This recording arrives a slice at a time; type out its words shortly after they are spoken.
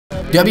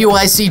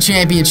WIC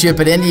Championship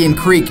at Indian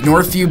Creek,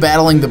 Northview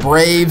battling the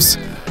Braves.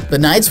 The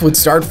Knights would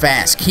start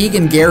fast.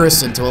 Keegan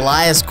Garrison to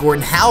Elias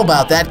Gordon. How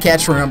about that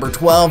catch from number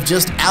 12?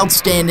 Just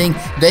outstanding.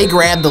 They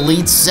grab the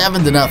lead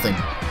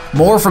 7-0.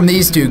 More from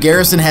these two.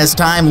 Garrison has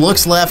time,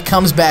 looks left,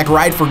 comes back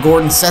right for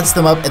Gordon, sets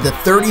them up at the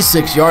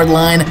 36-yard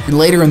line. And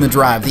later in the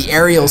drive, the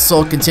aerial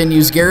assault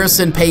continues.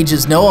 Garrison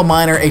pages Noah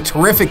Minor, a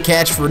terrific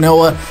catch for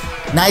Noah.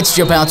 Knights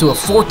jump out to a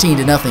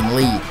 14-0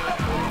 lead.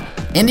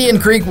 Indian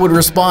Creek would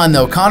respond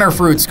though. Connor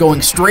Fruits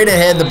going straight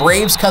ahead. The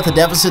Braves cut the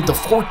deficit to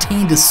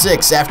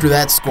 14-6 after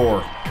that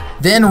score.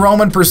 Then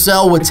Roman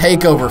Purcell would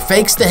take over.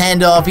 Fakes the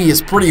handoff. He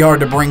is pretty hard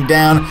to bring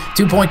down.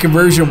 2-point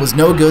conversion was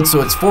no good,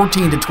 so it's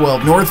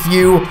 14-12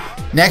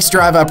 Northview. Next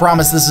drive, I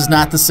promise this is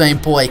not the same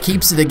play.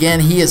 Keeps it again.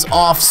 He is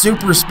off.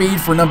 Super speed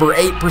for number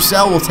 8.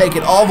 Purcell will take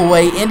it all the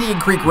way. Indian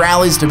Creek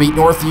rallies to beat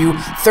Northview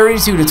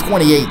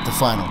 32-28 the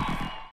final.